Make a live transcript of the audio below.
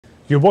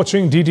You're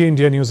watching DD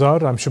India News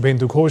Hour. I'm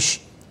Shubhendu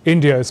Ghosh.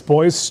 India is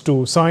poised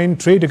to sign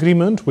trade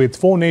agreement with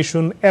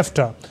four-nation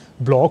EFTA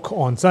bloc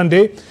on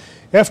Sunday.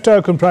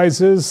 EFTA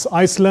comprises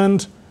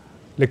Iceland,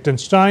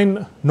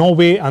 Liechtenstein,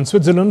 Norway and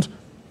Switzerland.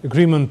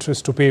 Agreement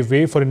is to pave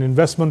way for an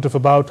investment of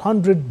about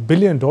 $100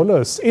 billion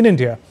in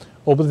India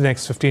over the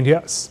next 15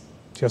 years.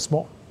 Here's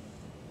more.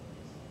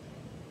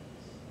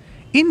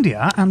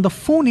 India and the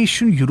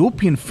four-nation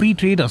European Free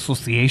Trade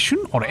Association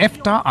or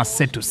EFTA are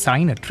set to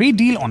sign a trade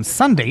deal on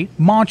Sunday,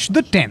 March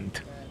the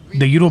 10th.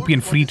 The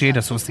European Free Trade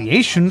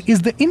Association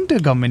is the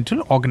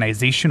intergovernmental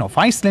organization of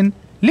Iceland,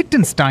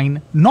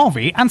 Liechtenstein,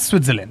 Norway and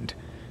Switzerland.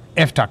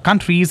 EFTA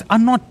countries are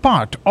not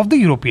part of the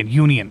European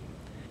Union.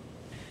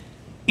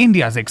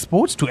 India's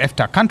exports to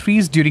EFTA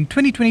countries during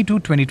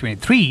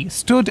 2022-2023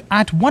 stood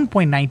at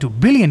 $1.92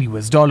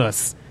 billion.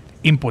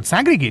 Imports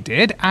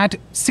aggregated at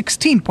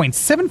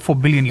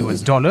 $16.74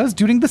 billion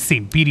during the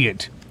same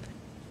period.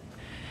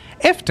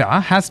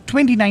 EFTA has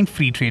 29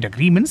 free trade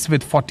agreements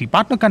with 40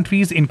 partner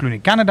countries including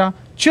Canada,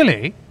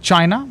 Chile,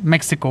 China,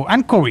 Mexico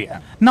and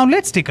Korea. Now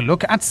let's take a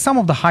look at some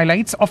of the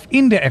highlights of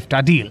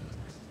India-EFTA deal.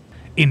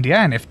 India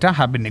and EFTA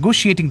have been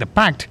negotiating the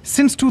pact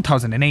since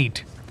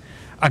 2008.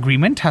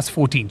 Agreement has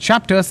 14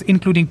 chapters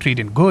including trade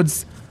in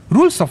goods,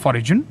 rules of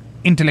origin,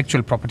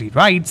 intellectual property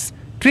rights,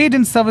 trade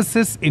in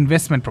services,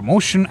 investment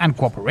promotion and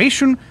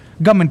cooperation,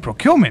 government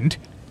procurement,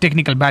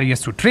 technical barriers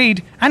to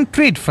trade and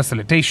trade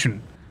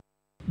facilitation.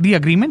 The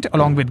agreement,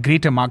 along with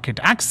greater market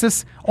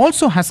access,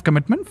 also has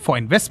commitment for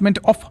investment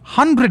of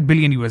 $100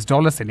 billion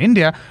in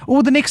India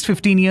over the next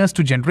 15 years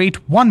to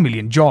generate 1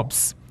 million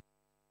jobs.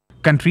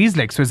 Countries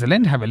like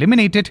Switzerland have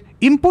eliminated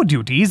import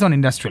duties on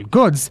industrial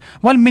goods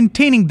while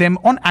maintaining them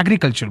on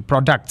agricultural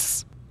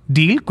products.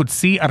 Deal could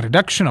see a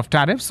reduction of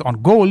tariffs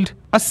on gold,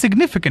 a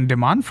significant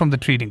demand from the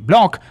trading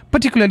bloc,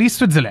 particularly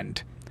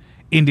Switzerland.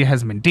 India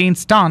has maintained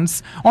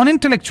stance on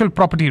intellectual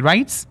property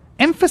rights,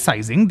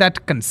 emphasizing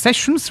that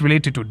concessions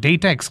related to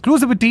data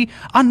exclusivity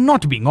are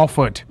not being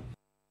offered.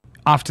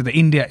 After the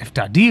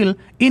India-EFTA deal,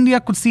 India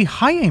could see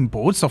higher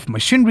imports of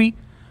machinery,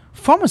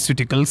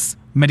 pharmaceuticals,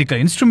 medical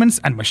instruments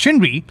and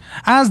machinery,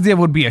 as there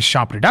would be a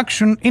sharp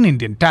reduction in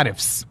Indian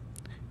tariffs.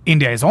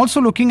 India is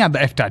also looking at the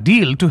EFTA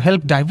deal to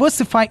help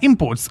diversify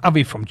imports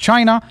away from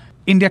China.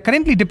 India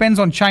currently depends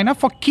on China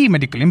for key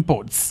medical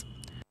imports.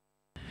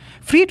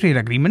 Free trade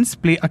agreements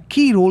play a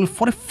key role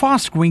for a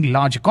fast-growing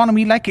large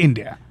economy like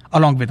India.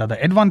 Along with other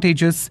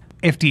advantages,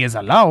 FTAs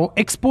allow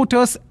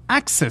exporters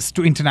access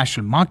to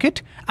international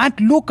market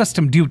at low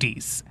custom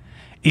duties.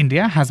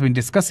 India has been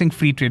discussing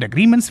free trade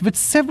agreements with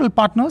several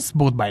partners,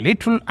 both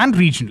bilateral and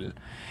regional.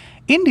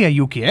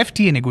 India-UK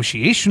FTA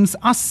negotiations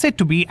are said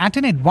to be at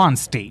an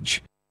advanced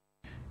stage.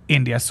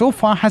 India so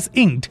far has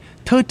inked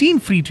 13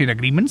 free trade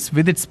agreements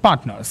with its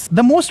partners,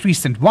 the most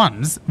recent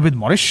ones with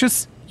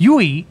Mauritius,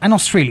 UAE and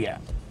Australia.